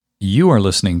You are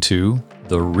listening to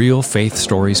the Real Faith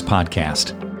Stories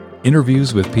podcast,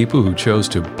 interviews with people who chose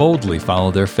to boldly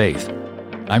follow their faith.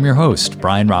 I'm your host,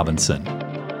 Brian Robinson.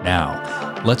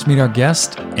 Now, let's meet our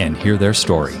guest and hear their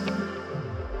story.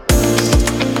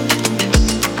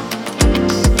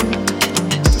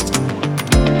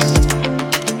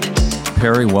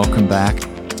 Perry, welcome back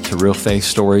to Real Faith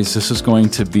Stories. This is going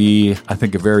to be, I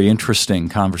think, a very interesting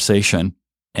conversation.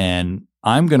 And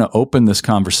I'm going to open this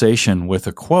conversation with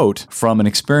a quote from an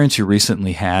experience you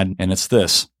recently had, and it's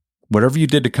this: whatever you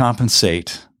did to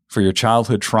compensate for your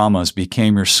childhood traumas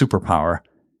became your superpower,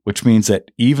 which means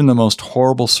that even the most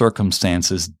horrible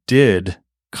circumstances did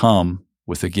come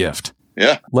with a gift.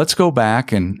 Yeah. Let's go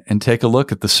back and take a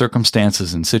look at the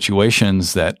circumstances and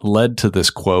situations that led to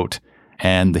this quote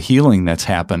and the healing that's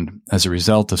happened as a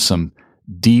result of some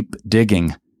deep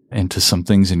digging into some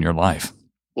things in your life.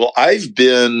 Well, I've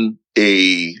been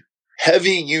a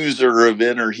heavy user of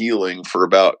inner healing for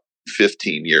about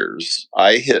 15 years.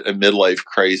 I hit a midlife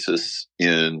crisis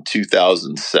in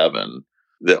 2007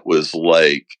 that was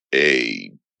like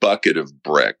a bucket of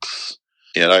bricks,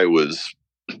 and I was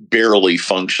barely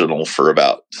functional for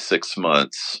about 6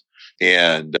 months.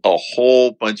 And a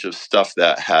whole bunch of stuff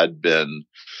that had been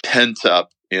pent up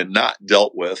and not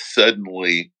dealt with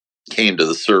suddenly came to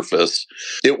the surface.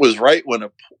 It was right when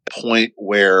a point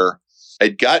where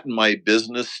I'd gotten my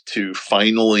business to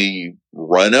finally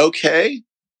run okay.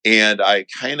 And I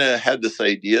kind of had this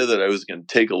idea that I was going to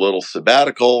take a little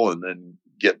sabbatical and then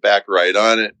get back right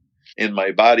on it. And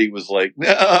my body was like,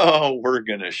 no, we're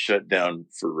going to shut down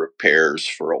for repairs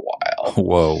for a while.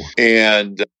 Whoa.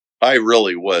 And I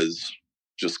really was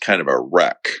just kind of a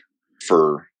wreck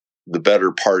for the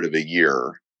better part of a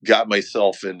year. Got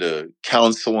myself into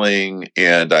counseling,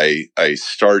 and I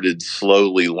started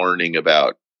slowly learning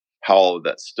about how all of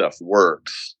that stuff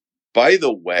works. By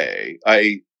the way,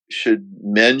 I should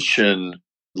mention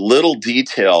little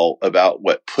detail about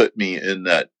what put me in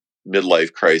that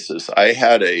midlife crisis. I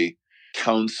had a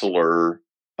counselor.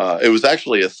 It was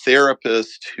actually a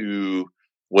therapist who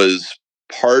was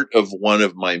part of one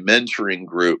of my mentoring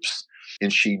groups,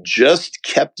 and she just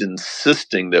kept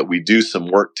insisting that we do some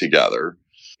work together.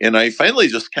 And I finally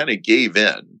just kind of gave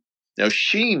in. Now,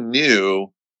 she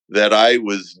knew that I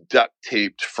was duct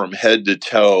taped from head to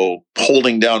toe,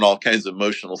 holding down all kinds of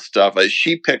emotional stuff.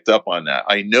 She picked up on that.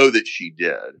 I know that she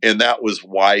did. And that was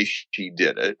why she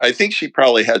did it. I think she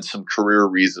probably had some career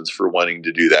reasons for wanting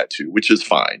to do that too, which is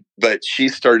fine. But she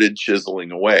started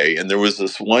chiseling away. And there was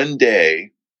this one day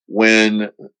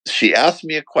when she asked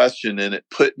me a question, and it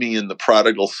put me in the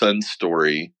prodigal son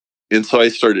story. And so I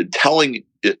started telling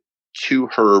it to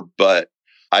her, but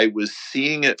I was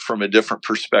seeing it from a different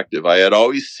perspective. I had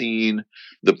always seen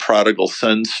the prodigal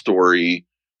son story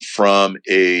from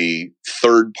a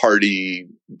third party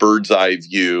bird's eye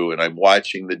view, and I'm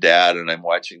watching the dad and I'm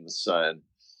watching the son.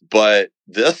 But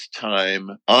this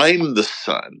time I'm the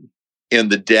son and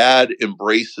the dad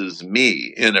embraces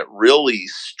me, and it really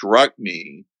struck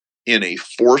me in a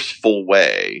forceful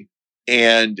way,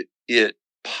 and it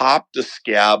popped a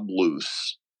scab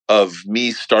loose of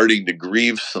me starting to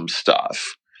grieve some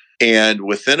stuff. And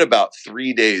within about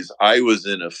 3 days, I was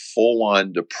in a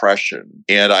full-on depression,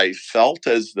 and I felt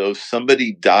as though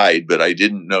somebody died, but I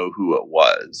didn't know who it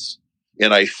was.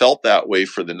 And I felt that way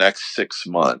for the next 6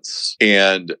 months,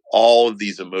 and all of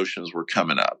these emotions were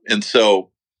coming up. And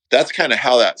so that's kind of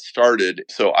how that started.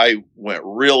 So I went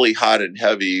really hot and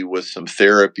heavy with some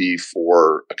therapy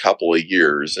for a couple of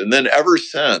years. And then ever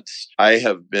since, I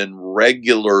have been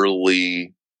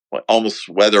regularly, almost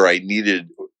whether I needed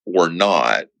or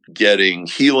not, getting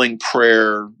healing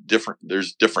prayer.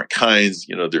 There's different kinds.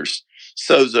 There's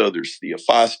Sozo, there's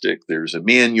Theophostic, there's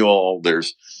Emmanuel,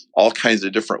 there's all kinds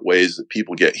of different ways that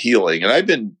people get healing. And I've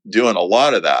been doing a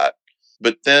lot of that.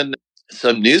 But then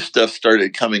some new stuff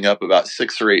started coming up about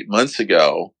 6 or 8 months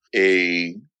ago.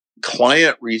 A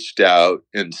client reached out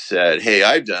and said, hey,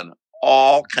 I've done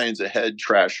all kinds of head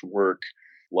trash work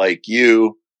like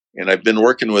you, and I've been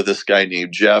working with this guy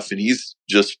named Jeff, and he's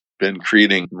just been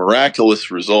creating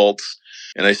miraculous results.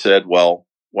 And I said, well,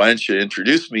 why don't you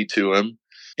introduce me to him?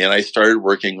 And I started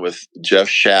working with Jeff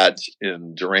Schatz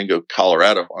in Durango,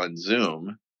 Colorado on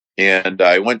Zoom. And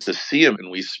I went to see him,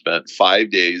 and we spent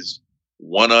 5 days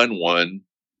one-on-one,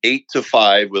 8 to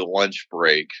 5 with lunch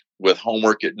break, with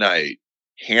homework at night,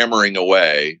 hammering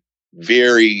away,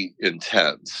 very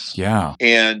intense. Yeah.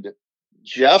 And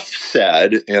Jeff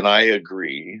said, and I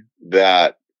agree,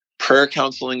 that prayer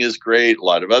counseling is great. A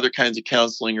lot of other kinds of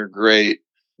counseling are great.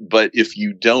 But if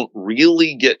you don't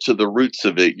really get to the roots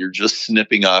of it, you're just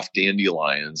snipping off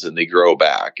dandelions and they grow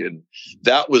back. And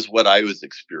that was what I was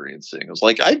experiencing. It was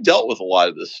like, I've dealt with a lot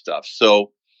of this stuff.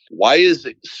 So why is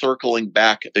it circling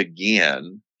back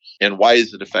again? And why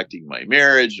is it affecting my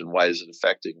marriage? And why is it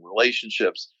affecting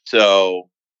relationships? So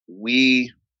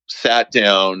we sat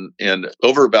down, and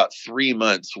over about 3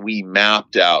 months, we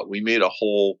mapped out, we made a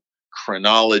whole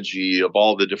chronology of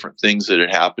all the different things that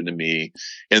had happened to me.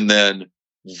 And then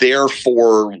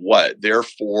therefore what?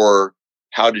 Therefore,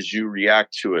 how did you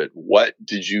react to it? What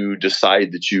did you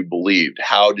decide that you believed?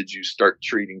 How did you start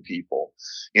treating people?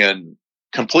 And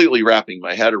completely wrapping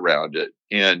my head around it.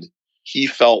 And he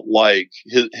felt like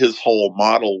his whole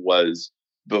model was,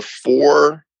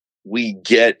 before we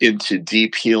get into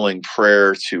deep healing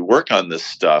prayer to work on this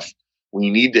stuff, we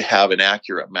need to have an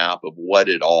accurate map of what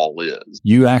it all is.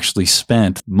 You actually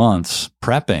spent months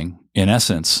prepping, in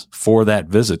essence, for that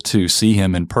visit to see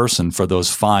him in person for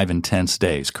those 5 intense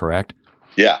days, correct?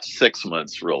 Yeah, 6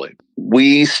 months, really.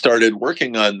 We started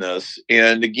working on this.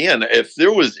 And again, if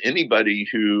there was anybody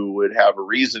who would have a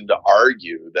reason to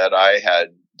argue that I had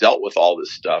dealt with all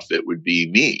this stuff, it would be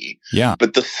me. Yeah.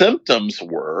 But the symptoms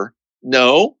were,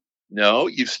 no,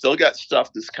 you've still got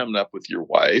stuff that's coming up with your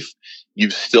wife.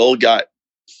 You've still got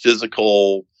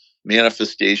physical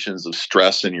manifestations of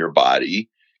stress in your body.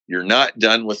 You're not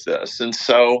done with this. And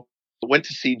so I went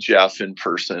to see Jeff in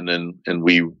person, and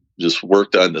we just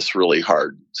worked on this really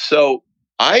hard. So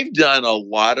I've done a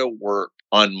lot of work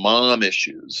on mom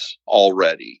issues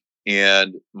already.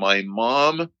 And my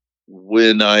mom,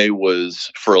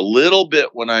 for a little bit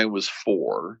when I was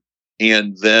 4,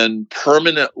 and then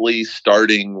permanently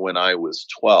starting when I was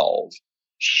 12,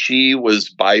 she was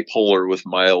bipolar with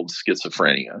mild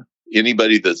schizophrenia.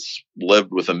 Anybody that's lived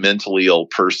with a mentally ill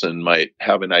person might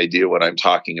have an idea what I'm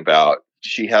talking about.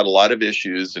 She had a lot of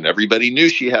issues, and everybody knew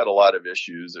she had a lot of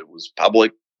issues. It was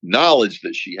public knowledge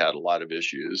that she had a lot of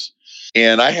issues.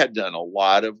 And I had done a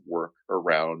lot of work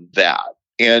around that.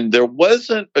 And there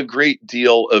wasn't a great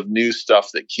deal of new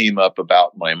stuff that came up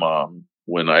about my mom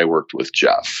when I worked with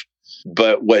Jeff.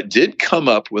 But what did come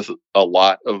up with a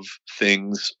lot of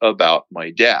things about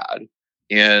my dad.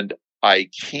 And I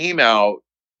came out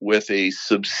with a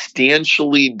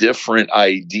substantially different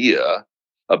idea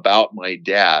about my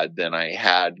dad than I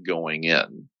had going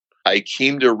in. I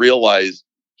came to realize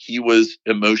he was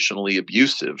emotionally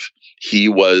abusive. He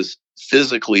was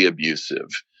physically abusive.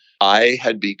 I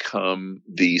had become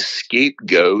the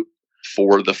scapegoat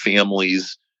for the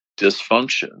family's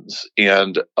dysfunctions,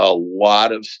 and a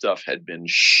lot of stuff had been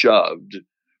shoved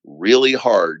really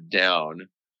hard down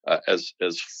as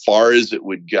far as it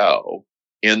would go.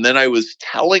 And then I was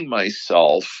telling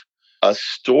myself a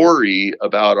story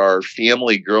about our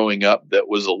family growing up that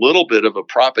was a little bit of a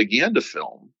propaganda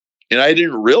film. And I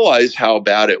didn't realize how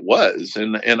bad it was.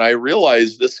 And I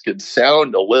realized this could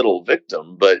sound a little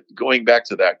victim, but going back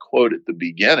to that quote at the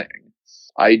beginning,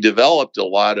 I developed a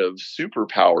lot of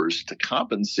superpowers to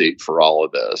compensate for all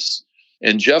of this.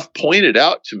 And Jeff pointed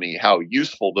out to me how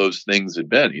useful those things had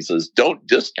been. He says, don't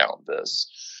discount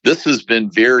this. This has been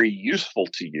very useful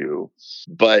to you.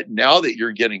 But now that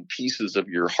you're getting pieces of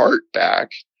your heart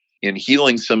back and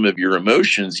healing some of your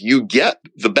emotions, you get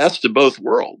the best of both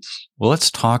worlds. Well, let's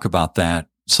talk about that.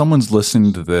 Someone's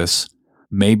listening to this,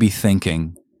 may be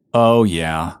thinking, oh,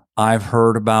 yeah, I've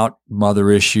heard about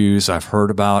mother issues. I've heard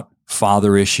about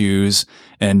father issues.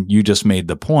 And you just made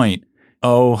the point,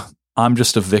 oh, I'm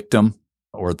just a victim,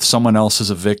 or someone else is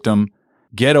a victim.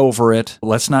 Get over it.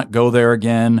 Let's not go there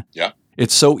again. Yeah.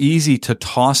 It's so easy to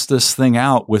toss this thing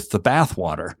out with the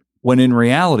bathwater, when in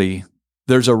reality,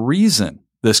 there's a reason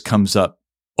this comes up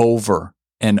over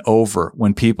and over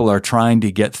when people are trying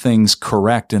to get things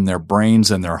correct in their brains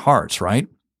and their hearts, right?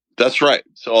 That's right.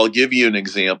 So I'll give you an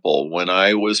example. When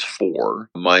I was 4,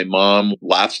 my mom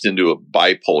lapsed into a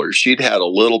bipolar. She'd had a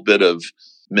little bit of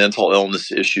mental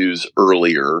illness issues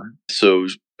earlier. So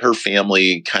her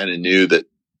family kind of knew that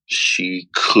she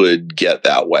could get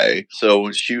that way. So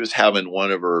when she was having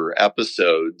one of her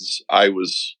episodes, I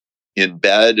was in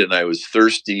bed and I was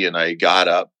thirsty, and I got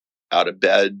up out of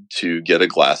bed to get a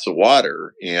glass of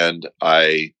water. And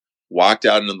I walked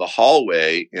out into the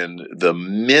hallway, and the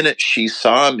minute she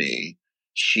saw me,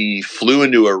 she flew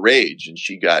into a rage and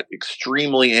she got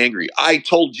extremely angry. I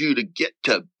told you to get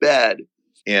to bed.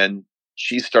 And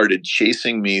she started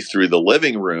chasing me through the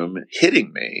living room,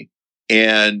 hitting me.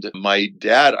 And my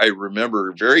dad, I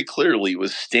remember very clearly,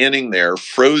 was standing there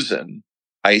frozen.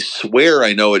 I swear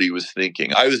I know what he was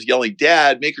thinking. I was yelling,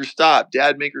 Dad, make her stop.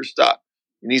 Dad, make her stop.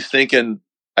 And he's thinking,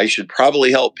 I should probably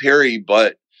help Perry,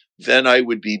 but then I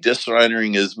would be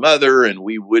dishonoring his mother and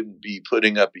we wouldn't be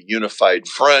putting up a unified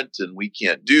front, and we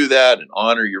can't do that, and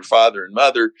honor your father and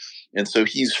mother. And so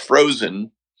he's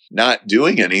frozen, not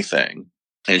doing anything.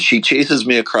 And she chases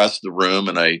me across the room,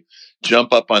 and I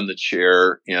jump up on the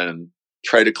chair and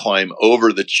try to climb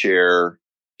over the chair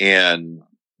and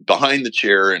behind the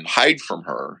chair and hide from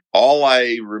her. All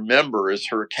I remember is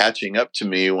her catching up to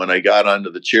me when I got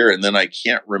onto the chair, and then I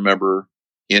can't remember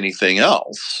anything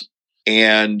else.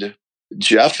 And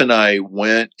Jeff and I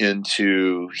went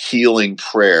into healing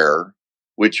prayer,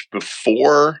 which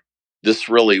before this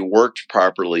really worked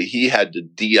properly, he had to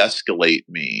de-escalate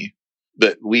me.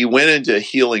 But we went into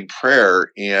healing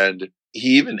prayer, and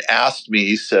he even asked me,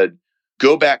 he said,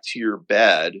 go back to your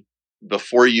bed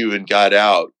before you even got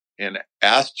out and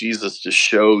ask Jesus to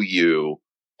show you,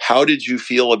 how did you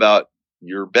feel about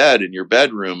your bed and your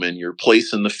bedroom and your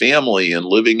place in the family and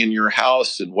living in your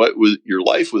house and what was your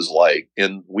life was like.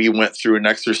 And we went through an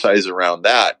exercise around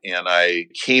that. And I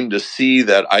came to see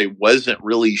that I wasn't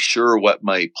really sure what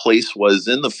my place was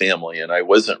in the family. And I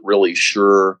wasn't really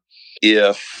sure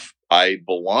if I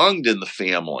belonged in the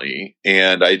family.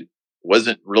 And I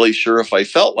wasn't really sure if I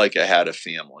felt like I had a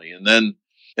family. And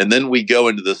then we go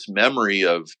into this memory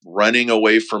of running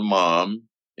away from mom,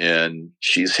 and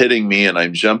she's hitting me, and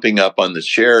I'm jumping up on the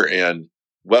chair. And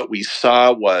what we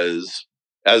saw was,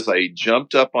 as I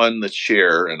jumped up on the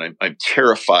chair, and I'm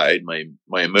terrified,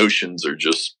 my emotions are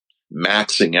just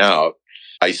maxing out,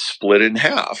 I split in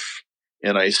half.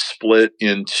 And I split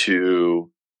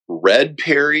into red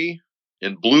Perry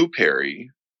and blue Perry.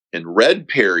 And red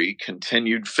Perry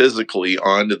continued physically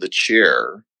onto the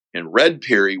chair. And red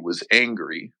Perry was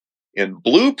angry. And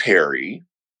blue Perry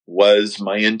was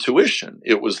my intuition.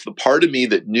 It was the part of me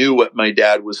that knew what my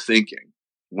dad was thinking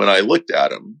when I looked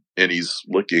at him, and he's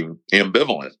looking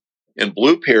ambivalent. And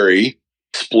blue Perry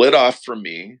split off from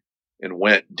me and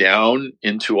went down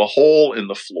into a hole in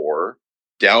the floor,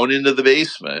 down into the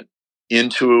basement,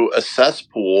 into a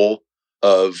cesspool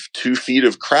of 2 feet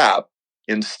of crap,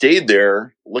 and stayed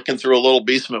there looking through a little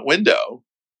basement window.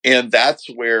 And that's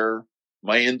where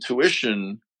my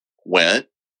intuition went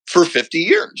for 50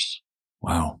 years.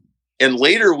 Wow. And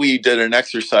later we did an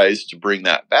exercise to bring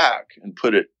that back and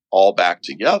put it all back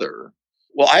together.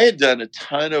 Well, I had done a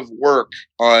ton of work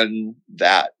on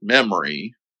that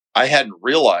memory. I hadn't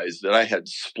realized that I had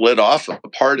split off a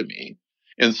part of me.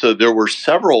 And so there were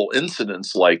several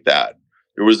incidents like that.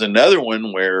 There was another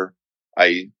one where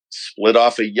I split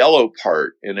off a yellow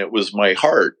part, and it was my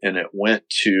heart, and it went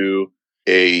to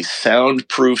a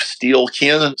soundproof steel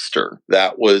canister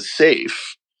that was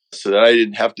safe, so that I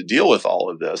didn't have to deal with all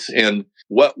of this. And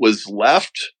what was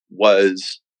left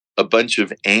was a bunch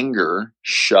of anger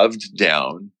shoved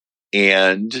down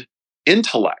and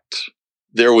intellect.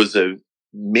 There was a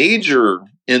major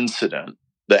incident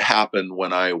that happened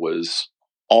when I was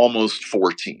almost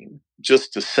 14.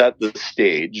 Just to set the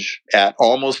stage, at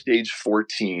almost age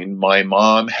 14, my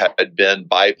mom had been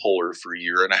bipolar for a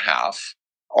year and a half.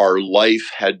 Our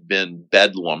life had been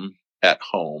bedlam at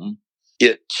home.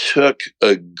 It took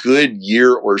a good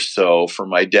year or so for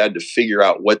my dad to figure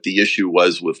out what the issue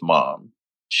was with mom.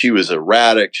 She was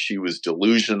erratic. She was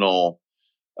delusional.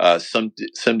 Some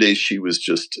days she was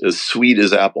just as sweet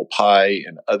as apple pie,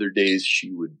 and other days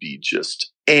she would be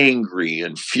just angry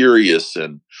and furious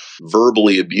and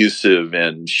verbally abusive,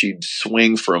 and she'd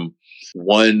swing from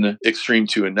one extreme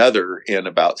to another. And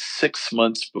about 6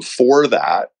 months before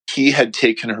that, he had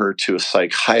taken her to a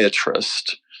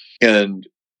psychiatrist, and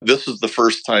this was the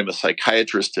first time a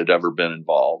psychiatrist had ever been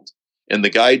involved. And the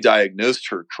guy diagnosed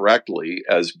her correctly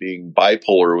as being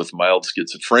bipolar with mild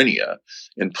schizophrenia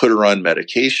and put her on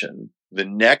medication. The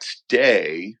next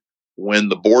day, when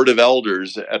the board of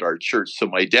elders at our church, so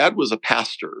my dad was a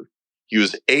pastor. He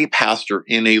was a pastor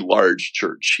in a large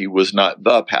church. He was not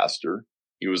the pastor.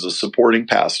 He was a supporting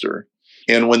pastor.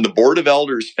 And when the board of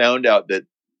elders found out that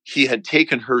he had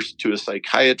taken her to a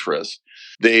psychiatrist,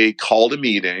 they called a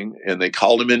meeting, and they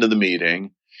called him into the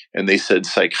meeting, and they said,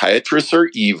 psychiatrists are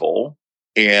evil,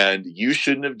 and you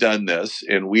shouldn't have done this,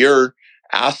 and we are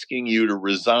asking you to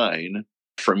resign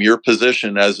from your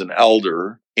position as an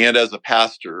elder and as a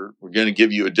pastor. We're going to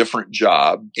give you a different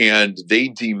job. And they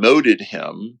demoted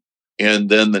him. And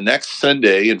then the next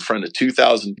Sunday, in front of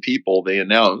 2,000 people, they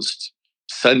announced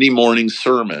Sunday morning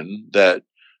sermon that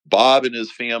Bob and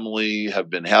his family have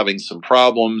been having some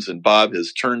problems, and Bob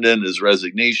has turned in his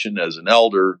resignation as an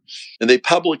elder, and they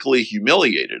publicly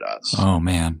humiliated us. Oh,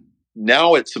 man.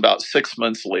 Now it's about 6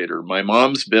 months later. My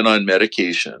mom's been on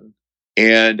medication,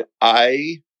 and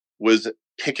I was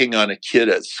picking on a kid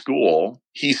at school.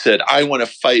 He said, I want to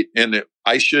fight, and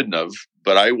I shouldn't have,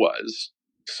 but I was.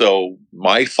 So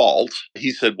my fault.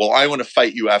 He said, well, I want to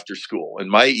fight you after school. And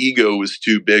my ego was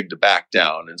too big to back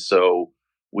down. And so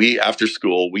after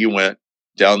school, we went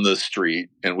down the street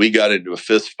and we got into a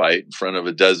fist fight in front of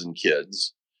a dozen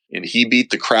kids. And he beat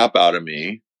the crap out of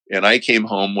me. And I came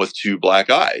home with 2 black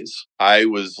eyes. I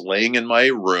was laying in my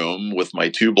room with my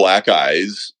 2 black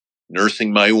eyes,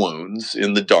 nursing my wounds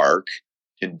in the dark.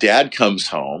 And Dad comes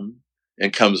home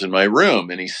and comes in my room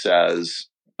and he says,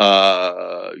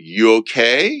 you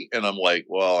okay? And I'm like,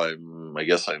 well, I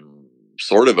guess I'm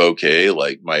sort of okay.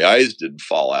 Like my eyes didn't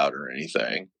fall out or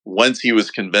anything. Once he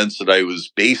was convinced that I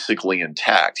was basically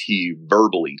intact, he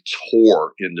verbally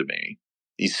tore into me.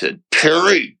 He said,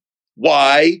 Perry,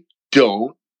 why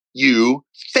don't you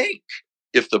think?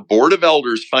 If the board of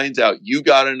elders finds out you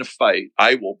got in a fight,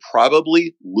 I will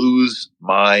probably lose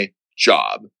my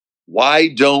job. Why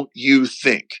don't you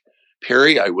think?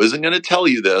 Perry, I wasn't going to tell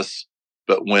you this,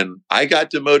 but when I got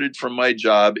demoted from my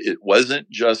job, it wasn't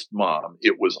just Mom.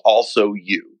 It was also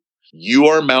you. You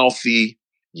are mouthy.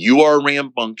 You are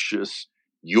rambunctious.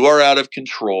 You are out of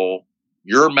control.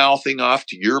 You're mouthing off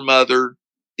to your mother.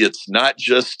 It's not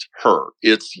just her.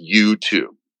 It's you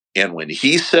too. And when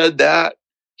he said that,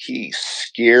 he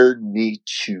scared me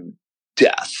to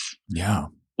death. Yeah.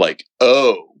 Like,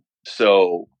 oh,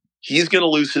 so he's going to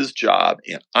lose his job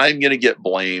and I'm going to get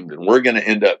blamed and we're going to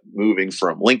end up moving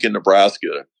from Lincoln,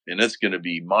 Nebraska, and it's going to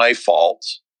be my fault.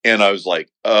 And I was like,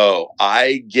 oh,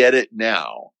 I get it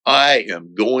now. I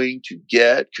am going to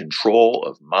get control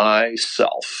of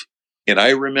myself. And I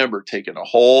remember taking a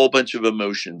whole bunch of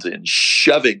emotions and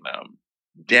shoving them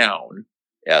down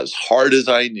as hard as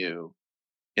I knew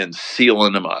and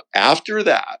sealing them up. After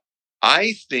that,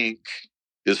 I think,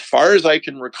 as far as I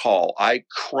can recall, I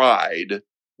cried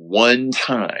one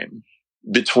time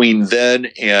between then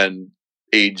and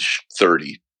age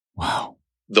 30. Wow.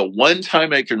 The one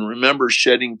time I can remember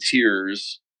shedding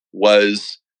tears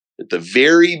was at the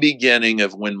very beginning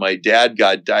of when my dad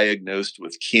got diagnosed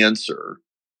with cancer,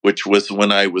 which was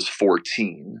when I was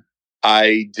 14.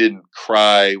 I didn't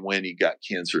cry when he got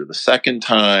cancer the second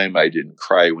time. I didn't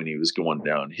cry when he was going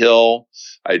downhill.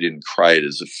 I didn't cry at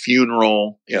his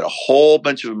funeral. And a whole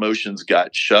bunch of emotions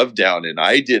got shoved down. And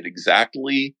I did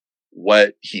exactly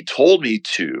what he told me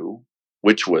to,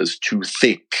 which was to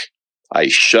think. I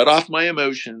shut off my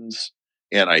emotions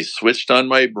and I switched on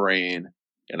my brain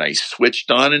and I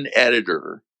switched on an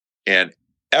editor, and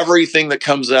everything that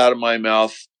comes out of my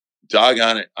mouth,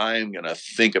 doggone it, I am going to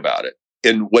think about it.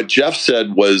 And what Jeff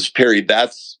said was, Perry,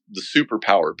 that's the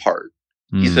superpower part.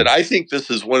 He said, I think this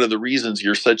is one of the reasons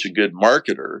you're such a good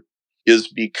marketer is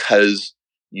because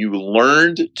you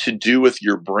learned to do with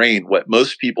your brain what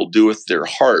most people do with their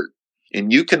heart.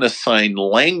 And you can assign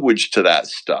language to that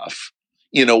stuff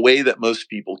in a way that most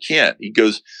people can't. He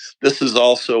goes, this is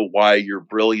also why you're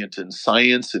brilliant in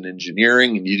science and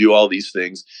engineering and you do all these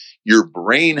things. Your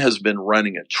brain has been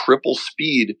running at triple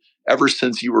speed ever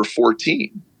since you were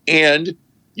 14. And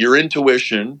your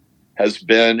intuition has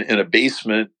been in a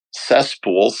basement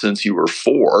cesspool since you were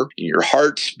 4. Your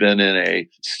heart's been in a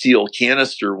steel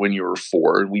canister when you were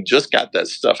 4. And we just got that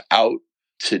stuff out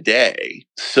today.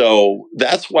 So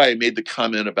that's why I made the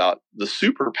comment about the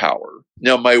superpower.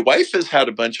 Now, my wife has had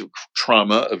a bunch of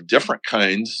trauma of different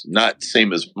kinds, not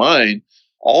same as mine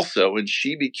also, and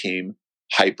she became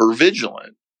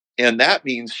hypervigilant. And that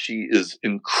means she is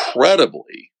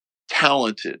incredibly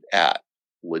talented at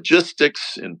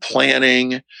logistics and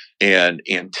planning and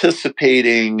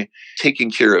anticipating, taking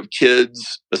care of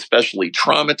kids, especially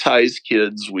traumatized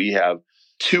kids. We have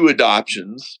 2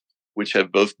 adoptions, which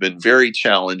have both been very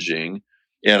challenging.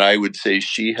 And I would say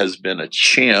she has been a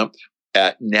champ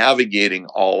at navigating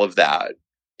all of that.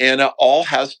 And it all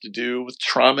has to do with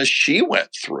trauma she went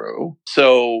through.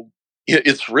 So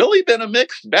it's really been a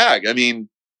mixed bag. I mean,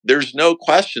 there's no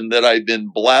question that I've been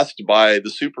blessed by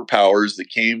the superpowers that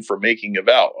came from making a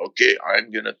vow. Okay,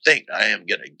 I'm going to think. I am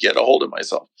going to get a hold of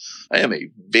myself. I am a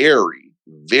very,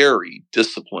 very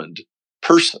disciplined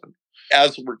person.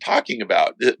 As we're talking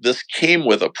about, this came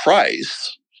with a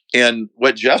price. And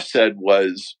what Jeff said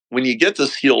was, when you get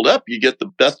this healed up, you get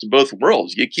the best of both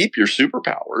worlds. You keep your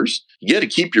superpowers. You get to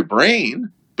keep your brain,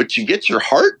 but you get your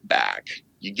heart back.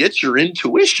 You get your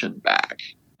intuition back.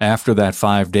 After that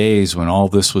 5 days, when all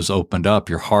this was opened up,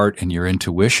 your heart and your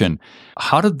intuition,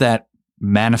 how did that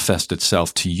manifest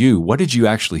itself to you? What did you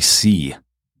actually see?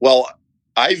 Well,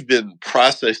 I've been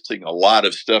processing a lot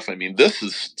of stuff. I mean, this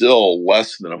is still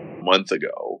less than a month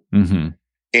ago. Mm-hmm.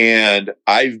 And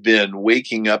I've been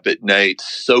waking up at night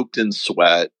soaked in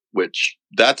sweat, which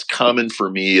that's common for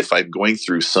me if I'm going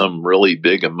through some really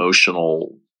big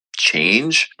emotional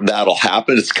change. That'll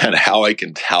happen. It's kind of how I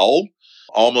can tell.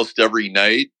 almost every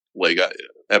night. Like I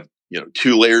have,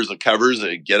 2 layers of covers.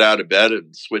 I get out of bed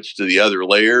and switch to the other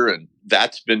layer. And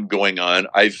that's been going on.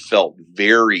 I've felt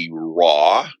very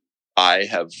raw. I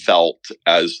have felt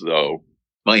as though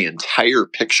my entire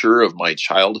picture of my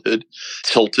childhood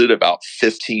tilted about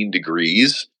 15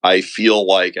 degrees. I feel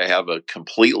like I have a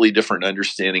completely different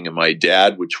understanding of my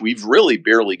dad, which we've really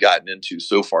barely gotten into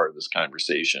so far in this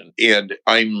conversation. And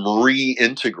I'm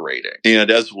reintegrating. And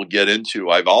as we'll get into,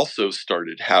 I've also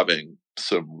started having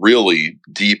some really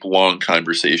deep, long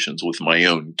conversations with my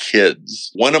own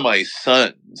kids. One of my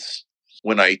sons,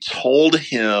 when I told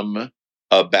him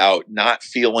about not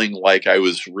feeling like I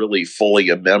was really fully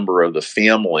a member of the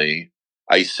family,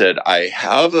 I said, I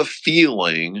have a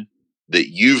feeling that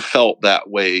you felt that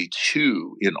way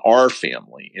too in our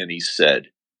family. And he said,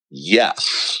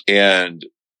 yes. And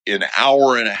an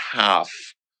hour and a half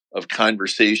of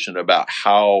conversation about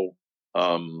how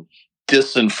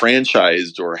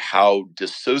disenfranchised or how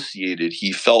dissociated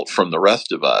he felt from the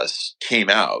rest of us came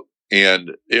out.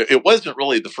 And it wasn't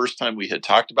really the first time we had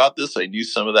talked about this. I knew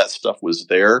some of that stuff was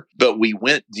there, but we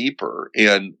went deeper.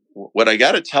 And what I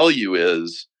got to tell you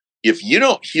is, if you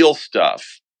don't heal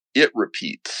stuff, it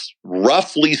repeats.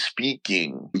 Roughly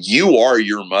speaking, you are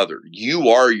your mother. You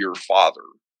are your father.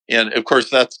 And of course,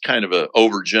 that's kind of an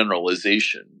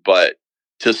overgeneralization, but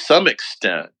to some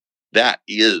extent, that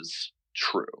is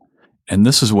true. And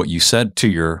this is what you said to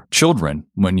your children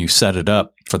when you set it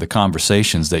up for the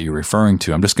conversations that you're referring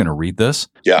to. I'm just going to read this.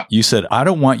 Yeah. You said, I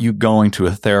don't want you going to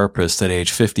a therapist at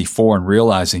age 54 and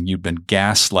realizing you've been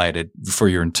gaslighted for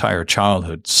your entire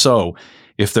childhood. So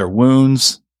if there are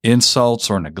wounds, insults,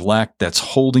 or neglect that's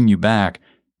holding you back,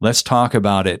 let's talk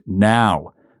about it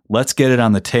now. Let's get it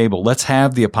on the table. Let's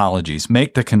have the apologies,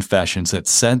 make the confessions that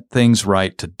set things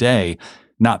right today,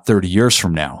 not 30 years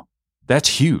from now. That's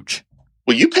huge.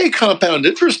 Well, you pay compound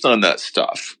interest on that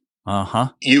stuff. Uh-huh.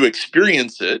 You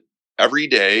experience it every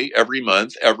day, every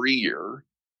month, every year,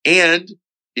 and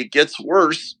it gets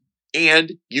worse,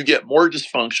 and you get more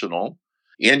dysfunctional,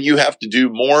 and you have to do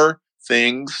more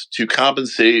things to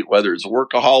compensate, whether it's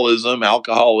workaholism,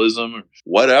 alcoholism,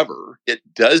 whatever. It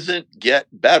doesn't get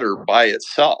better by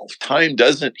itself. Time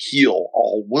doesn't heal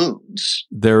all wounds.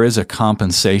 There is a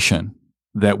compensation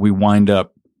that we wind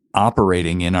up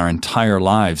operating in our entire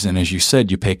lives. And as you said,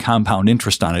 you pay compound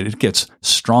interest on it. It gets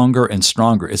stronger and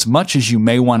stronger. As much as you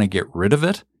may want to get rid of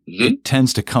it, it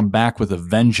tends to come back with a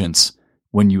vengeance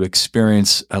when you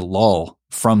experience a lull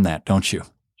from that, don't you?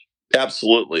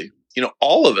 Absolutely.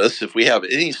 All of us, if we have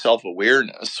any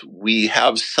self-awareness, we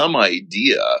have some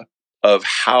idea of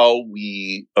how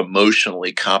we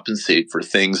emotionally compensate for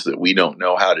things that we don't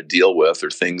know how to deal with or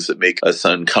things that make us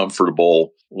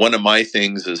uncomfortable. One of my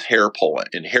things is hair pulling.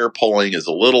 And hair pulling is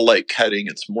a little like cutting.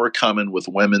 It's more common with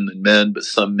women than men, but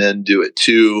some men do it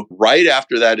too. Right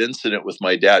after that incident with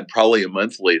my dad, probably a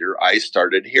month later, I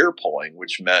started hair pulling,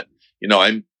 which meant,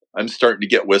 I'm starting to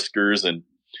get whiskers, and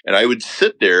I would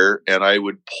sit there and I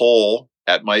would pull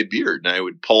at my beard, and I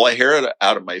would pull a hair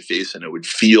out of my face, and it would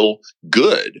feel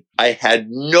good. I had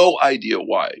no idea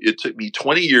why. It took me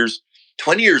 20 years.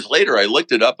 20 years later, I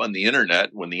looked it up on the internet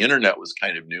when the internet was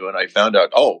kind of new, and I found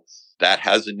out, that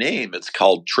has a name. It's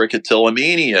called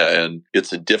trichotillomania, and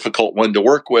it's a difficult one to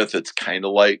work with. It's kind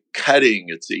of like cutting.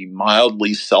 It's a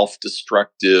mildly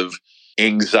self-destructive,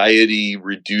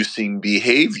 anxiety-reducing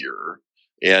behavior.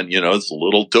 And, it's a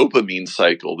little dopamine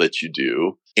cycle that you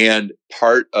do. And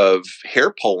part of hair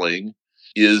pulling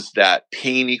is that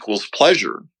pain equals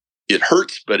pleasure. It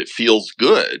hurts, but it feels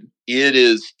good. It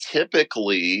is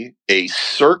typically a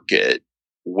circuit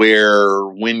where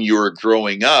when you're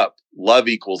growing up, love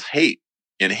equals hate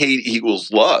and hate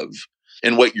equals love.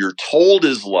 And what you're told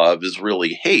is love is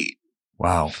really hate.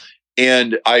 Wow.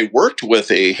 And I worked with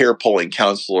a hair pulling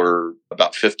counselor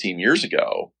about 15 years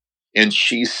ago, and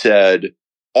she said,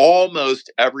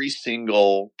 almost every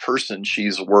single person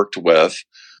she's worked with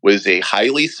was a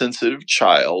highly sensitive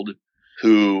child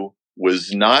who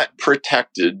was not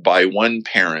protected by one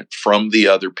parent from the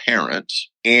other parent,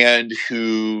 and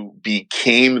who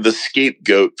became the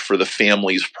scapegoat for the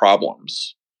family's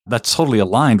problems. That's totally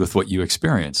aligned with what you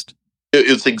experienced.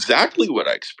 It's exactly what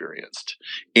I experienced.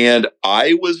 And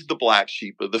I was the black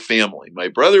sheep of the family. My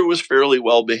brother was fairly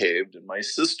well behaved, and my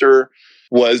sister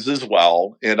was as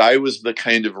well. And I was the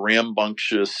kind of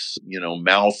rambunctious,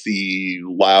 mouthy,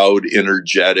 loud,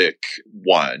 energetic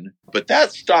one. But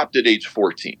that stopped at age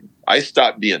 14. I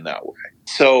stopped being that way.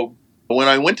 So when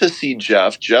I went to see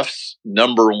Jeff's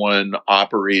number one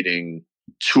operating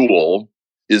tool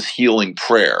is healing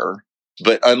prayer.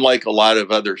 But unlike a lot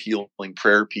of other healing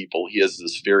prayer people, he has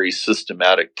this very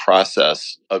systematic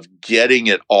process of getting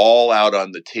it all out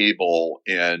on the table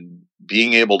and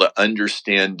being able to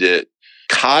understand it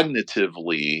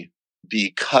cognitively,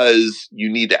 because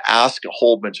you need to ask a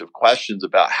whole bunch of questions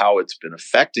about how it's been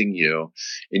affecting you,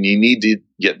 and you need to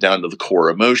get down to the core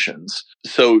emotions.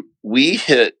 So we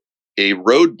hit a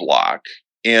roadblock,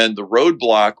 and the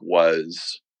roadblock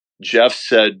was, Jeff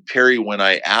said, Perry, when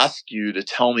I ask you to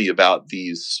tell me about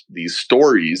these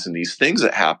stories and these things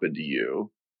that happened to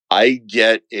you, I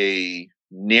get a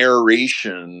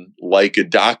narration like a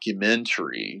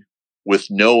documentary with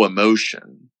no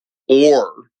emotion,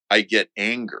 or I get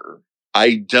anger.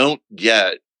 I don't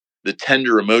get the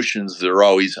tender emotions that are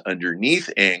always underneath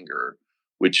anger,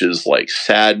 which is like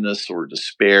sadness or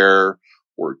despair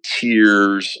or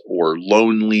tears or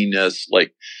loneliness.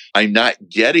 Like, I'm not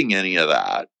getting any of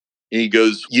that. And he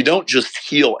goes, you don't just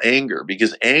heal anger,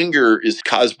 because anger is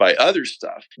caused by other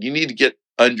stuff. You need to get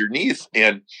underneath.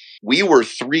 And we were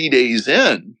 3 days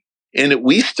in, and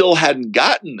we still hadn't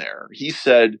gotten there. He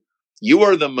said, you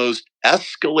are the most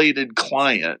escalated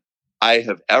client I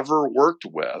have ever worked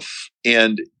with,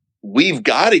 and we've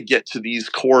got to get to these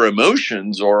core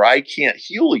emotions or I can't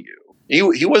heal you.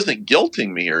 He wasn't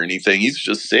guilting me or anything. He's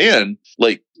just saying,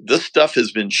 like, this stuff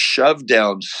has been shoved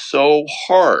down so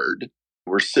hard.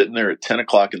 We're sitting there at 10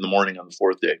 o'clock in the morning on the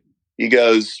fourth day. He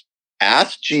goes,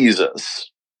 ask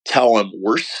Jesus, tell him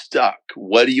we're stuck.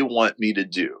 What do you want me to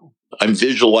do? I'm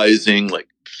visualizing like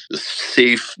this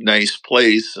safe, nice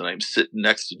place, and I'm sitting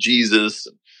next to Jesus.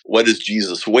 And what is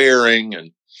Jesus wearing?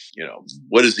 And,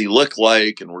 what does he look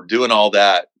like? And we're doing all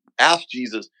that. Ask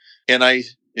Jesus. And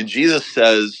Jesus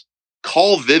says,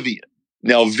 call Vivian.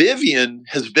 Now, Vivian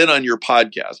has been on your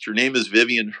podcast. Her name is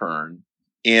Vivian Hearn.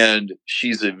 And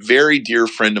she's a very dear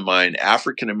friend of mine,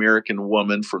 African-American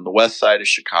woman from the west side of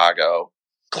Chicago.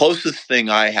 Closest thing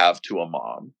I have to a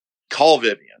mom. Call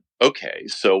Vivian. Okay,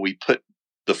 so we put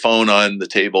the phone on the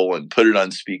table and put it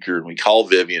on speaker, and we call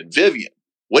Vivian. Vivian,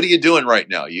 what are you doing right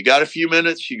now? You got a few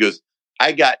minutes? She goes,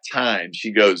 I got time.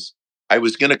 She goes, I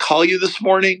was going to call you this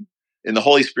morning, and the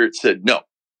Holy Spirit said, no,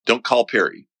 don't call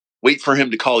Perry. Wait for him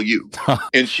to call you.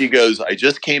 And she goes, I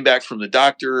just came back from the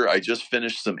doctor. I just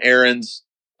finished some errands.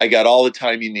 I got all the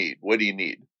time you need. What do you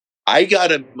need? I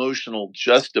got emotional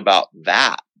just about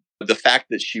that. The fact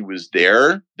that she was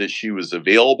there, that she was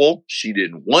available. She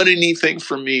didn't want anything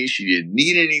from me. She didn't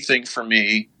need anything from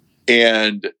me.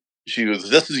 And she goes,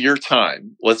 this is your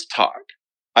time. Let's talk.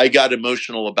 I got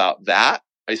emotional about that.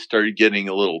 I started getting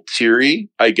a little teary.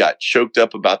 I got choked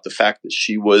up about the fact that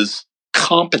she was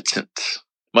competent.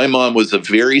 My mom was a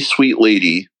very sweet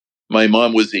lady. My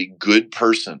mom was a good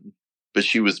person, but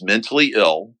she was mentally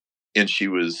ill, and she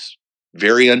was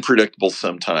very unpredictable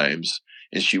sometimes.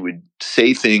 And she would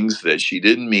say things that she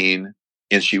didn't mean,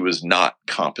 and she was not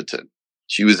competent.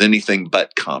 She was anything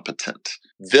but competent.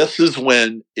 This is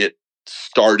when it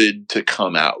started to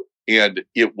come out. And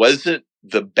it wasn't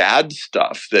the bad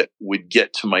stuff that would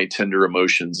get to my tender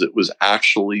emotions. It was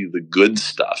actually the good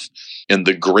stuff and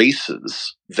the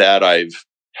graces that I've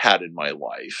had in my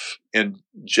life. And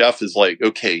Jeff is like,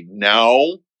 okay,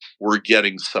 now we're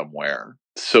getting somewhere.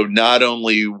 So not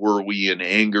only were we in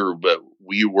anger, but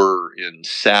we were in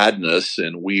sadness,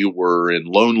 and we were in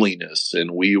loneliness,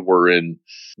 and we were in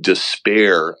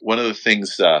despair. One of the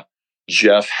things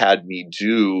Jeff had me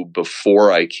do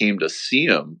before I came to see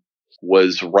him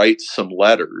was write some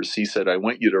letters. He said, I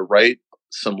want you to write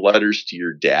some letters to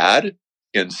your dad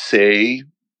and say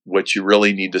what you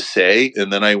really need to say.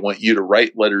 And then I want you to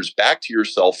write letters back to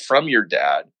yourself from your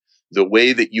dad, the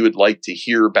way that you would like to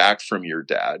hear back from your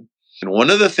dad. And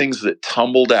one of the things that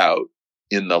tumbled out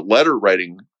in the letter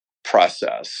writing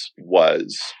process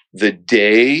was the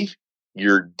day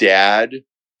your dad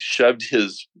shoved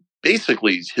his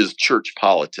church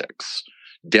politics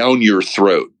down your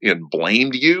throat and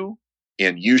blamed you,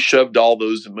 and you shoved all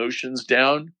those emotions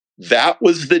down. That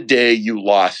was the day you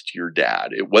lost your dad.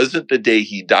 It wasn't the day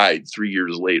he died 3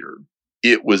 years later.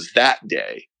 It was that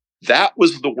day. That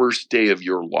was the worst day of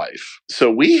your life. So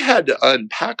we had to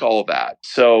unpack all that.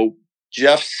 So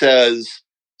Jeff says,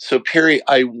 so Perry,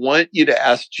 I want you to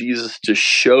ask Jesus to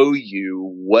show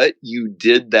you what you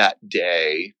did that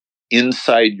day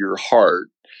inside your heart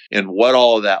and what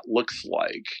all of that looks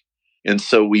like. And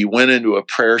so we went into a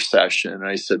prayer session, and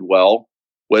I said, well,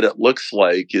 what it looks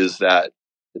like is that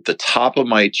at the top of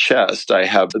my chest, I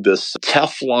have this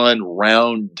Teflon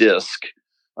round disc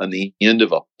on the end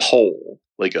of a pole,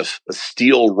 like a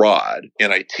steel rod.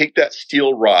 And I take that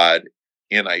steel rod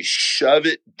and I shove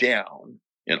it down.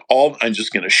 And I'm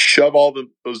just going to shove all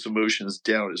those emotions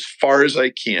down as far as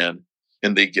I can.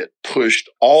 and they get pushed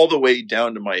all the way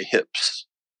down to my hips.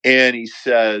 And he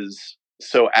says,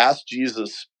 so ask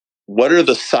Jesus, what are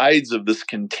the sides of this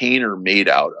container made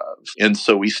out of? And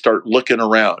so we start looking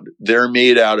around. They're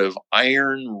made out of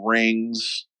iron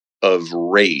rings of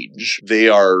rage. They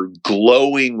are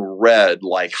glowing red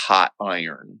like hot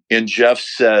iron. And Jeff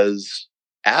says,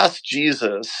 ask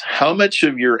Jesus, how much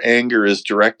of your anger is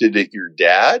directed at your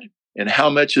dad and how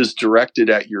much is directed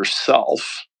at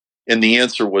yourself? And the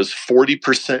answer was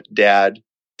 40% dad,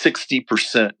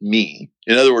 60% me.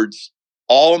 In other words,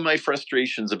 all of my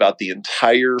frustrations about the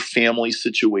entire family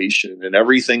situation and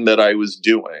everything that I was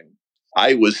doing,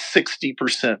 I was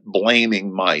 60%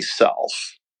 blaming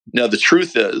myself. Now, the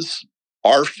truth is,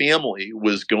 our family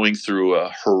was going through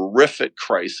a horrific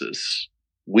crisis.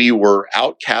 We were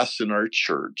outcasts in our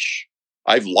church.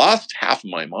 I've lost half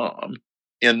my mom,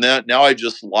 and that now I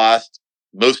just lost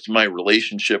most of my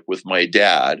relationship with my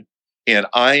dad. And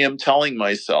I am telling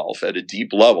myself at a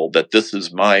deep level that this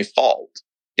is my fault.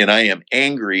 And I am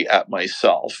angry at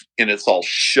myself, and it's all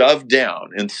shoved down.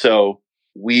 And so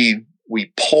we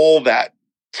pull that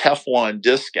Teflon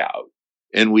disc out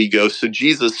and we go, so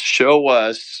Jesus, show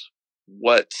us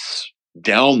what's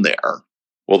down there.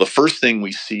 Well, the first thing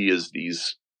we see is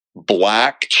these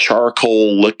black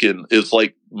charcoal looking, it's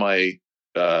like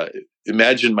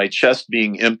imagine my chest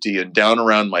being empty and down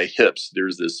around my hips,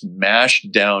 there's this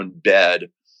mashed down bed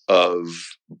of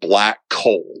black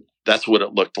coal. That's what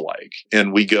it looked like.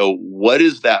 And we go, what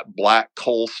is that black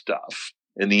coal stuff?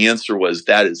 And the answer was,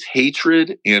 that is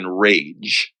hatred and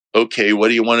rage. Okay, what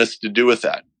do you want us to do with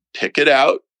that? Pick it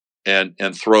out and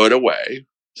throw it away.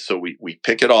 So we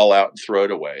pick it all out and throw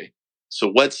it away. So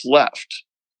what's left?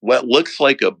 What looks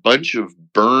like a bunch of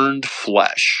burned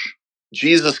flesh.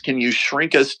 Jesus, can you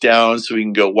shrink us down so we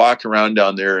can go walk around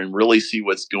down there and really see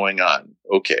what's going on?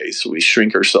 Okay, so we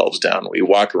shrink ourselves down. We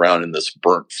walk around in this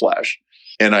burnt flesh.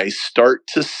 And I start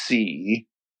to see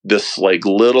this like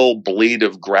little blade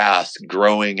of grass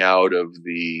growing out of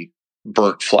the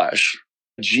burnt flesh.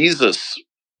 Jesus,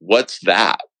 what's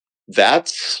that?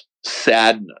 That's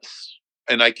sadness.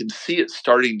 And I can see it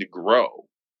starting to grow.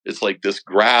 It's like this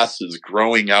grass is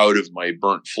growing out of my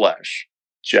burnt flesh.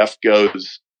 Jeff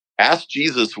goes, ask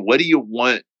Jesus, what do you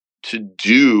want to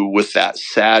do with that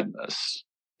sadness?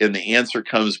 And the answer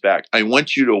comes back, I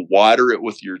want you to water it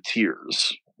with your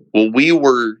tears. Well, we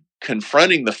were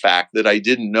confronting the fact that I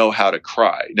didn't know how to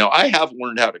cry. Now, I have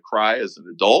learned how to cry as an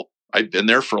adult. I've been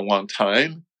there for a long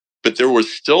time, but there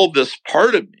was still this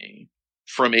part of me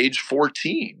from age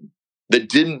 14 that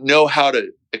didn't know how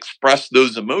to express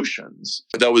those emotions.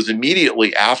 That was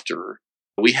immediately after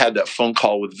we had that phone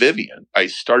call with Vivian. I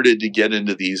started to get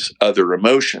into these other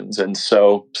emotions. And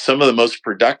so some of the most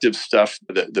productive stuff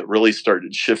that really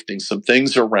started shifting some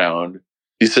things around,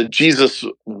 he said, Jesus,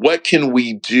 what can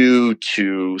we do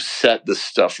to set this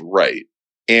stuff right?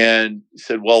 And he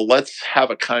said, well, let's have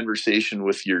a conversation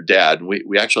with your dad.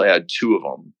 We actually had two of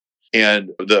them. And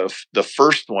the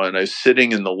first one, I was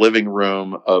sitting in the living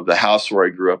room of the house where I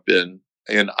grew up in,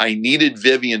 and I needed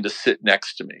Vivian to sit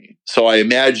next to me. So I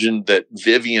imagined that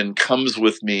Vivian comes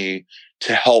with me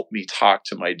to help me talk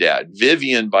to my dad.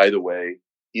 Vivian, by the way,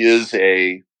 is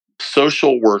a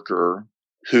social worker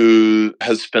who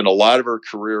has spent a lot of her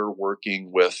career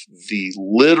working with the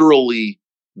literally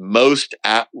most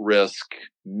at-risk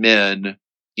men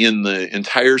in the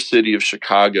entire city of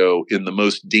Chicago, in the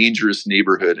most dangerous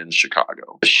neighborhood in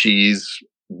Chicago. She's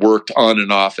worked on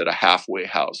and off at a halfway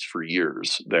house for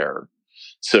years there.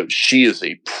 So she is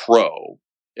a pro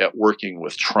at working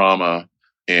with trauma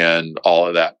and all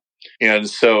of that. And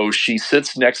so she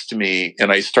sits next to me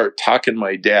and I start talking to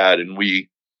my dad, and we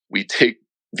take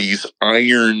these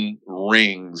iron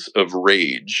rings of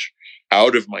rage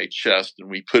out of my chest and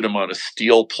we put them on a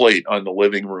steel plate on the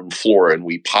living room floor and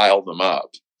we pile them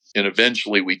up. And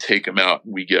eventually we take them out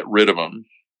and we get rid of them.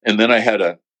 And then I had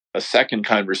a second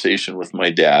conversation with my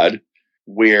dad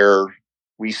where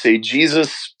we say,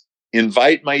 Jesus,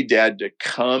 invite my dad to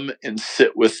come and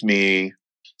sit with me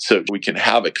so we can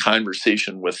have a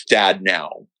conversation with dad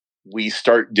now. We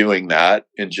start doing that.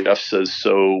 And Jeff says,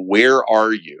 so where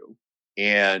are you?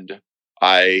 And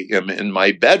I am in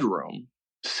my bedroom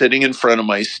sitting in front of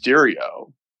my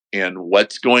stereo. And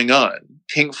what's going on?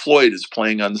 Pink Floyd is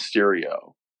playing on the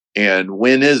stereo. And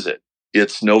when is it?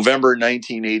 It's November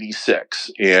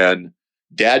 1986. And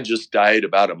dad just died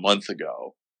about a month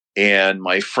ago. And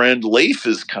my friend Leif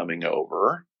is coming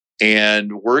over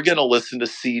and we're going to listen to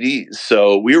CDs.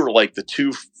 So we were like the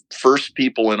two first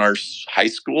people in our high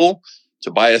school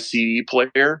to buy a CD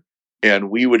player. And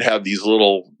we would have these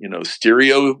little,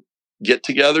 stereo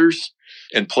get-togethers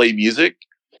and play music.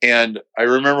 And I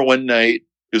remember one night,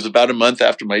 it was about a month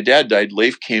after my dad died,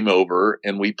 Leif came over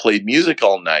and we played music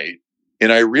all night.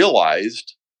 And I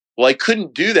realized, well, I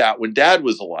couldn't do that when Dad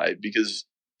was alive because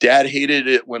Dad hated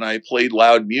it when I played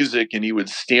loud music and he would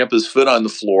stamp his foot on the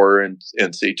floor and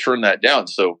say, turn that down.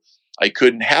 So I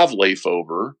couldn't have Leif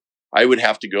over. I would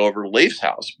have to go over to Leif's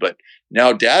house. But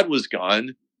now Dad was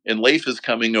gone and Leif is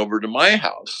coming over to my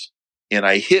house. And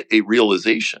I hit a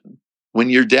realization. When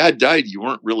your dad died, you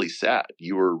weren't really sad.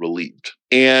 You were relieved.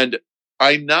 And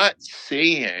I'm not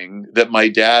saying that my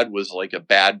dad was like a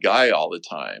bad guy all the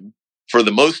time. For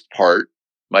the most part,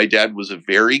 my dad was a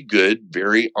very good,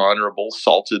 very honorable,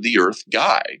 salt of the earth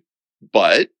guy.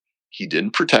 But he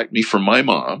didn't protect me from my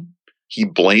mom. He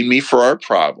blamed me for our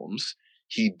problems.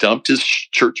 He dumped his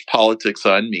church politics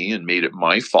on me and made it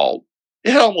my fault.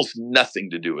 It had almost nothing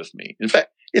to do with me. In fact,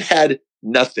 it had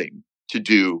nothing to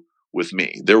do with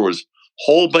me. There was a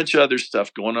whole bunch of other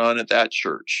stuff going on at that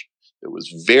church that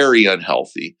was very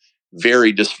unhealthy,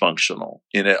 very dysfunctional,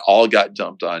 and it all got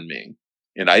dumped on me.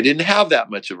 And I didn't have that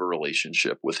much of a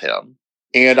relationship with him.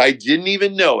 And I didn't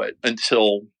even know it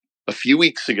until a few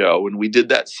weeks ago when we did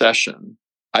that session.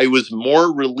 I was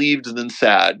more relieved than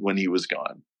sad when he was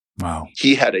gone. Wow.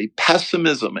 He had a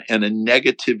pessimism and a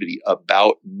negativity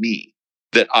about me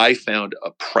that I found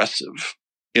oppressive.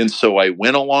 And so I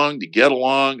went along to get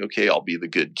along. Okay, I'll be the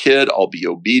good kid. I'll be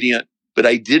obedient. But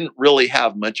I didn't really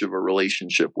have much of a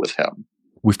relationship with him.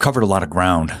 We've covered a lot of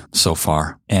ground so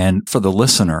far. And for the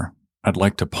listener, I'd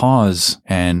like to pause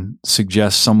and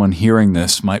suggest someone hearing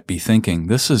this might be thinking,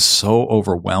 this is so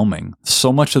overwhelming.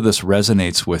 So much of this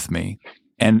resonates with me.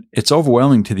 And it's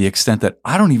overwhelming to the extent that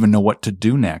I don't even know what to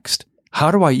do next.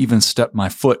 How do I even step my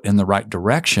foot in the right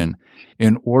direction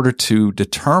in order to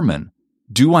determine,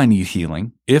 do I need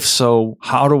healing? If so,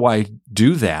 how do I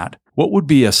do that? What would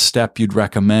be a step you'd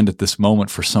recommend at this moment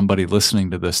for somebody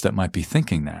listening to this that might be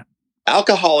thinking that?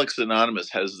 Alcoholics Anonymous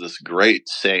has this great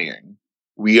saying,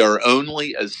 we are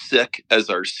only as sick as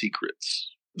our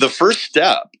secrets. The first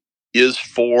step is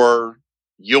for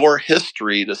your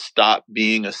history to stop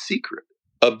being a secret.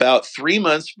 About 3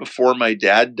 months before my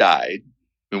dad died,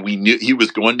 and we knew he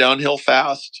was going downhill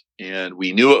fast, and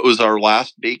we knew it was our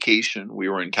last vacation. We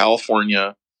were in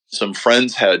California. Some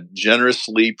friends had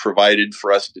generously provided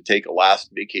for us to take a last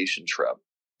vacation trip.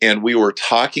 And we were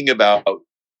talking about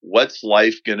what's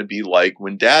life going to be like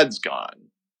when Dad's gone.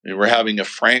 And we're having a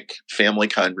frank family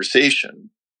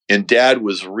conversation. And Dad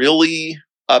was really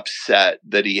upset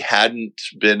that he hadn't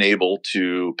been able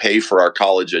to pay for our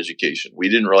college education. We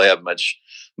didn't really have much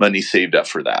money saved up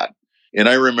for that. And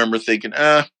I remember thinking,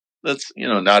 that's,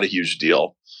 not a huge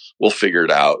deal. We'll figure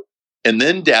it out. And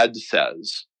then Dad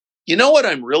says, you know what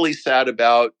I'm really sad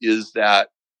about is that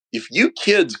if you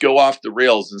kids go off the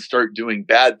rails and start doing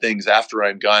bad things after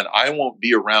I'm gone, I won't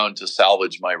be around to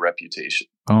salvage my reputation.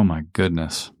 Oh my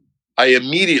goodness. I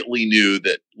immediately knew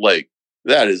that,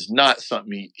 that is not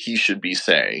something he should be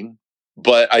saying,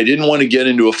 but I didn't want to get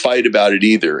into a fight about it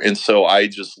either. And so I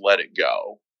just let it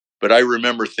go. But I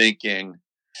remember thinking,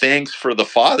 thanks for the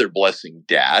Father blessing,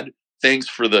 Dad. Thanks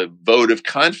for the vote of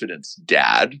confidence,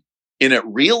 Dad. And it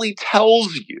really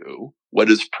tells you what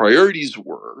his priorities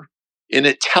were. And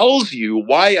it tells you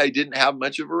why I didn't have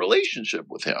much of a relationship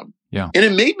with him. Yeah. And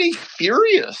it made me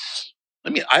furious.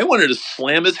 I mean, I wanted to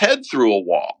slam his head through a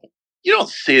wall. You don't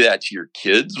say that to your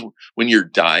kids when you're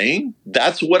dying.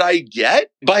 That's what I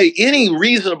get. By any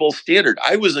reasonable standard,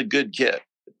 I was a good kid.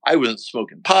 I wasn't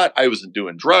smoking pot. I wasn't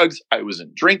doing drugs. I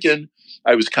wasn't drinking.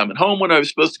 I was coming home when I was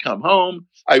supposed to come home.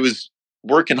 I was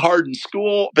working hard in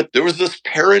school, but there was this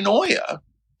paranoia.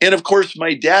 And of course,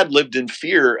 my dad lived in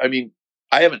fear. I mean,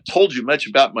 I haven't told you much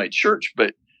about my church,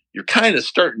 but you're kind of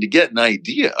starting to get an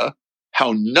idea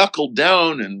how knuckled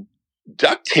down and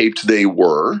duct taped they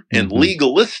were and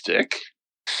legalistic.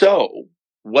 So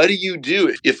what do you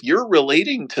do if you're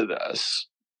relating to this?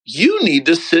 You need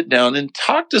to sit down and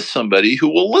talk to somebody who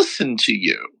will listen to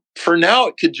you. For now,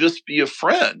 it could just be a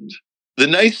friend. The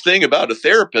nice thing about a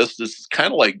therapist is it's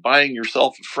kind of like buying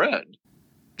yourself a friend.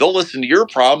 They'll listen to your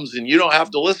problems and you don't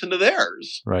have to listen to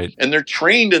theirs. Right. And they're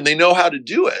trained and they know how to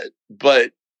do it.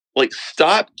 But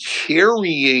stop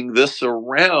carrying this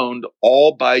around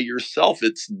all by yourself.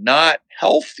 It's not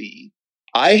healthy.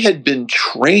 I had been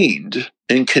trained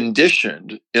and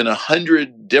conditioned in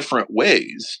 100 different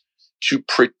ways to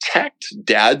protect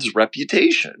Dad's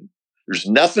reputation. There's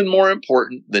nothing more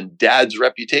important than Dad's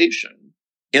reputation.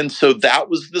 And so that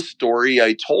was the story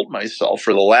I told myself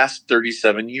for the last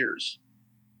 37 years.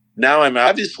 Now I'm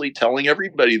obviously telling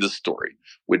everybody the story.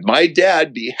 Would my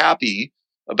dad be happy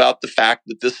about the fact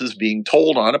that this is being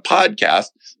told on a podcast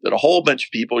that a whole bunch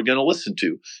of people are going to listen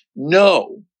to?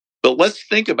 No, But let's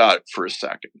think about it for a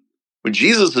second. When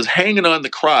Jesus is hanging on the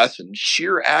cross in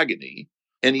sheer agony,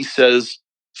 and he says,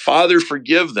 Father,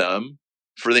 forgive them,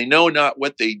 for they know not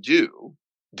what they do.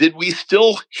 Did we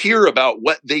still hear about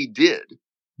what they did?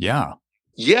 Yeah.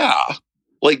 Yeah.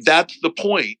 Like, that's the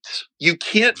point. You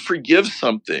can't forgive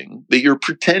something that you're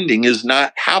pretending is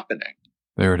not happening.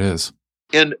 There it is.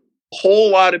 And a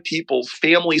whole lot of people's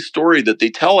family story that they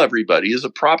tell everybody is a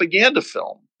propaganda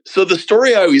film. So the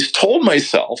story I always told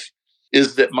myself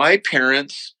is that my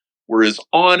parents were as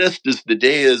honest as the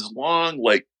day is long.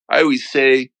 Like I always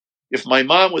say, if my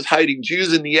mom was hiding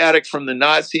Jews in the attic from the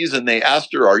Nazis and they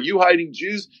asked her, are you hiding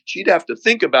Jews? She'd have to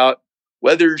think about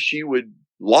whether she would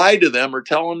lie to them or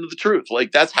tell them the truth.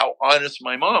 Like, that's how honest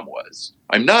my mom was.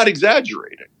 I'm not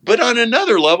exaggerating. But on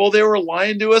another level, they were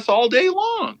lying to us all day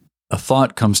long. A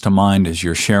thought comes to mind as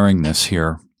you're sharing this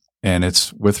here, and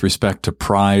it's with respect to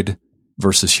pride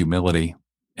versus humility.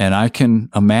 And I can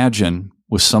imagine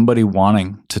with somebody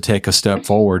wanting to take a step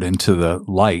forward into the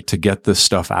light to get this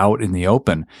stuff out in the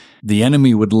open, the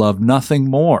enemy would love nothing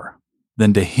more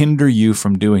than to hinder you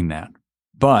from doing that.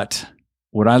 But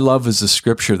what I love is the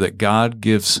scripture that God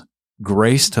gives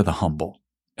grace to the humble.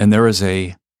 And there is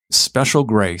a special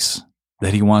grace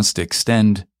that he wants to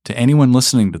extend to anyone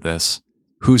listening to this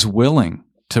who's willing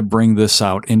to bring this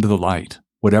out into the light,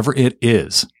 whatever it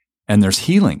is. And there's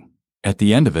healing at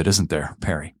the end of it, isn't there,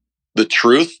 Perry? The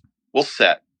truth will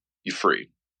set you free.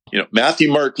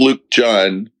 Matthew, Mark, Luke,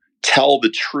 John tell the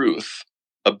truth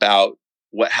about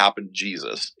what happened to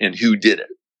Jesus and who did it.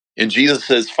 And Jesus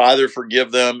says, Father,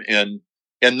 forgive them. And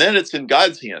then it's in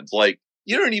God's hands. Like,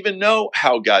 you don't even know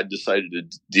how God decided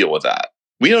to deal with that.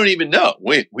 We don't even know.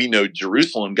 We know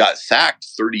Jerusalem got sacked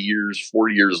 30 years,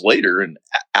 40 years later and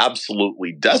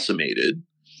absolutely decimated.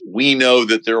 We know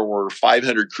that there were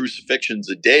 500 crucifixions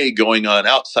a day going on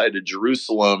outside of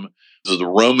Jerusalem. So the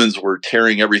Romans were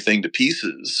tearing everything to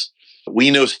pieces.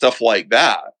 We know stuff like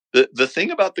that. The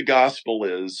thing about the gospel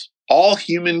is all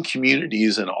human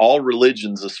communities and all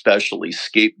religions especially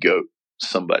scapegoat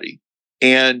somebody.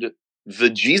 And the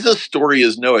Jesus story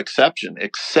is no exception,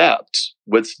 except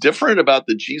what's different about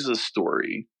the Jesus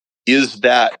story is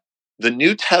that the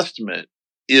New Testament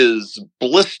is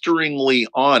blisteringly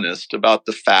honest about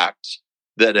the fact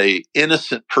that an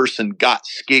innocent person got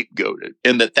scapegoated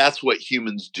and that that's what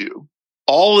humans do.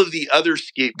 All of the other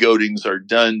scapegoatings are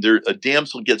done. A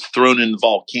damsel gets thrown in the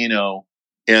volcano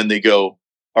and they go,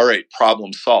 all right,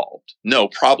 problem solved. No,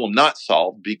 problem not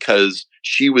solved because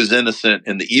she was innocent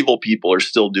and the evil people are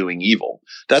still doing evil.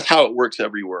 That's how it works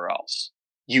everywhere else.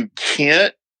 You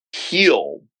can't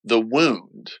heal the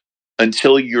wound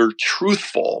until you're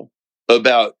truthful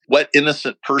about what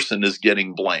innocent person is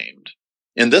getting blamed.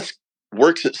 And this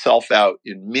works itself out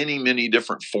in many, many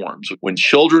different forms. When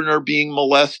children are being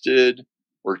molested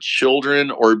or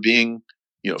children are being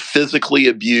physically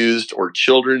abused or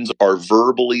children are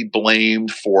verbally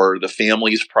blamed for the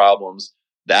family's problems,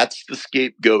 that's the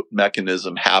scapegoat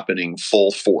mechanism happening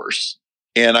full force.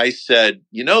 And I said,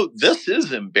 this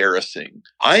is embarrassing.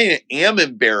 I am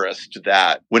embarrassed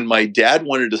that when my dad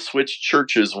wanted to switch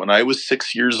churches when I was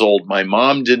 6 years old, my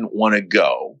mom didn't want to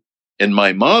go. And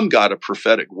my mom got a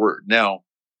prophetic word. Now,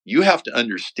 you have to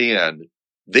understand,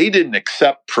 they didn't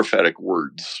accept prophetic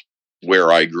words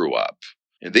where I grew up.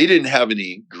 And they didn't have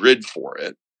any grid for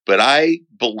it. But I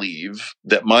believe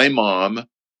that my mom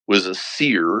was a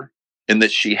seer and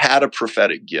that she had a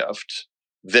prophetic gift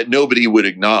that nobody would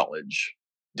acknowledge.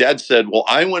 Dad said, well,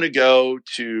 I want to go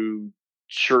to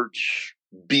church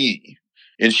B.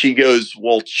 And she goes,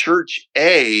 well, church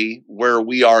A, where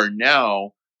we are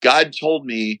now, God told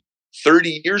me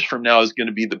 30 years from now is going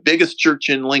to be the biggest church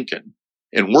in Lincoln.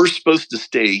 And we're supposed to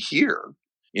stay here.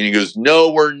 And he goes,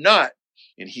 no, we're not.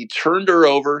 And he turned her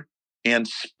over and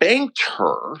spanked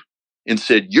her and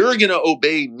said, you're going to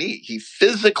obey me. He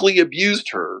physically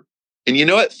abused her. And you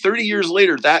know what? 30 years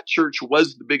later, that church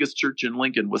was the biggest church in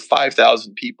Lincoln with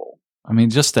 5,000 people. I mean,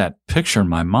 just that picture in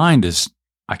my mind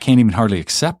I can't even hardly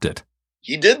accept it.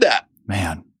 He did that.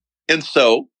 Man. And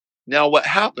so now what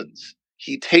happens?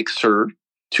 He takes her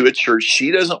to a church she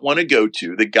doesn't want to go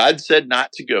to, that God said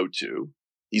not to go to.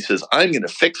 He says, I'm going to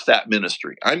fix that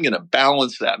ministry. I'm going to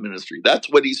balance that ministry. That's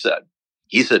what he said.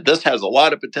 He said, this has a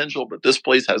lot of potential, but this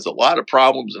place has a lot of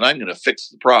problems, and I'm going to fix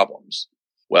the problems.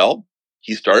 Well,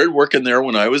 he started working there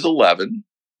when I was 11.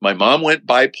 My mom went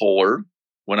bipolar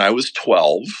when I was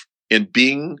 12, and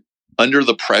being under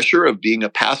the pressure of being a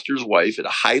pastor's wife at a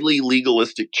highly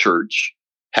legalistic church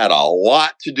had a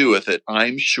lot to do with it,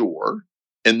 I'm sure.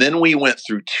 And then we went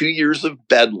through 2 years of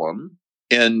bedlam.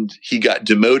 and he got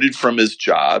demoted from his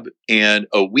job. And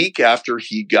a week after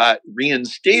he got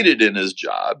reinstated in his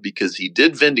job, because he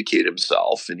did vindicate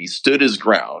himself and he stood his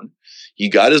ground, he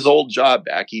got his old job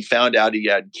back. He found out he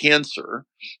had cancer.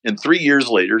 And 3 years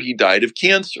later, he died of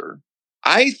cancer.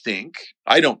 I think,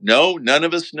 I don't know, none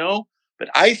of us know, but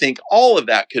I think all of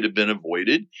that could have been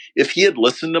avoided if he had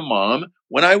listened to Mom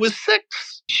when I was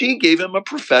 6. She gave him a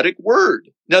prophetic word.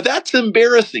 Now that's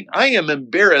embarrassing. I am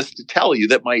embarrassed to tell you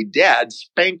that my dad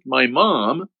spanked my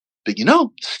mom. But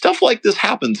stuff like this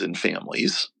happens in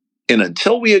families. And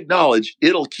until we acknowledge,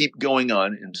 it'll keep going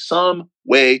on in some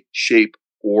way, shape,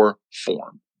 or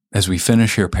form. As we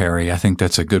finish here, Perry, I think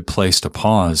that's a good place to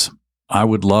pause. I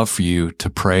would love for you to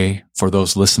pray for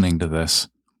those listening to this.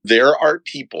 There are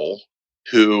people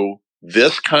who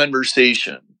this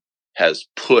conversation has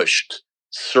pushed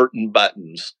certain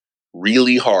buttons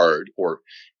really hard, or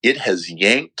it has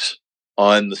yanked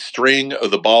on the string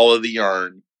of the ball of the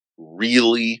yarn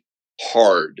really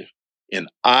hard. And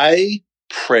I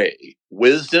pray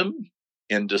wisdom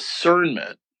and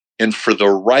discernment and for the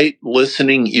right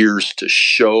listening ears to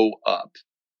show up.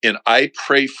 And I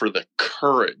pray for the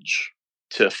courage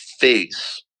to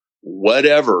face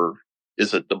whatever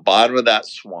is at the bottom of that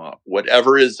swamp,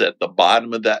 whatever is at the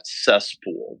bottom of that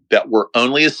cesspool, that we're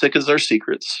only as sick as our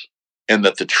secrets and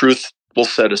that the truth will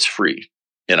set us free.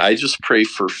 And I just pray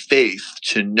for faith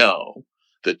to know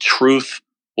the truth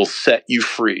will set you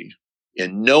free.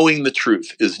 And knowing the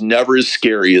truth is never as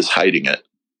scary as hiding it,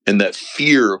 and that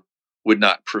fear would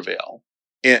not prevail.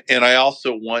 And I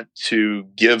also want to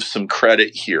give some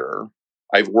credit here.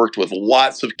 I've worked with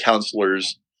lots of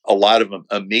counselors, a lot of them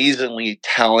amazingly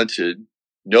talented.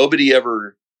 Nobody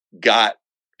ever got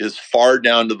as far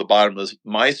down to the bottom of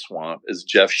my swamp as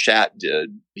Jeff Schatt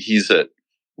did. He's at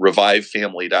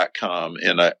revivefamily.com.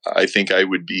 And I think I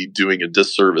would be doing a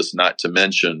disservice not to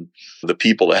mention the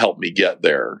people that helped me get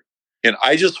there. And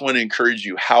I just want to encourage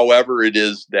you, however it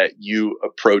is that you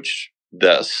approach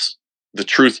this, the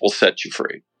truth will set you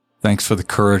free. Thanks for the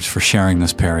courage for sharing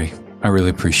this, Perry. I really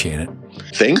appreciate it.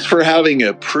 Thanks for having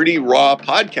a pretty raw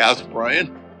podcast,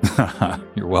 Brian.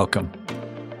 You're welcome.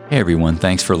 Hey, everyone.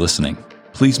 Thanks for listening.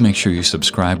 Please make sure you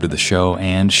subscribe to the show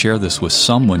and share this with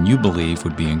someone you believe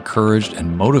would be encouraged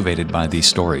and motivated by these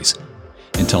stories.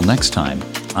 Until next time,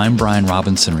 I'm Brian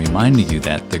Robinson, reminding you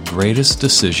that the greatest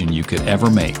decision you could ever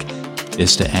make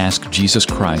is to ask Jesus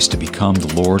Christ to become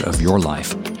the Lord of your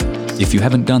life. If you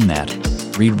haven't done that,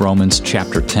 read Romans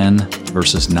chapter 10,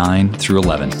 verses 9 through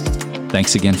 11.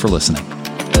 Thanks again for listening.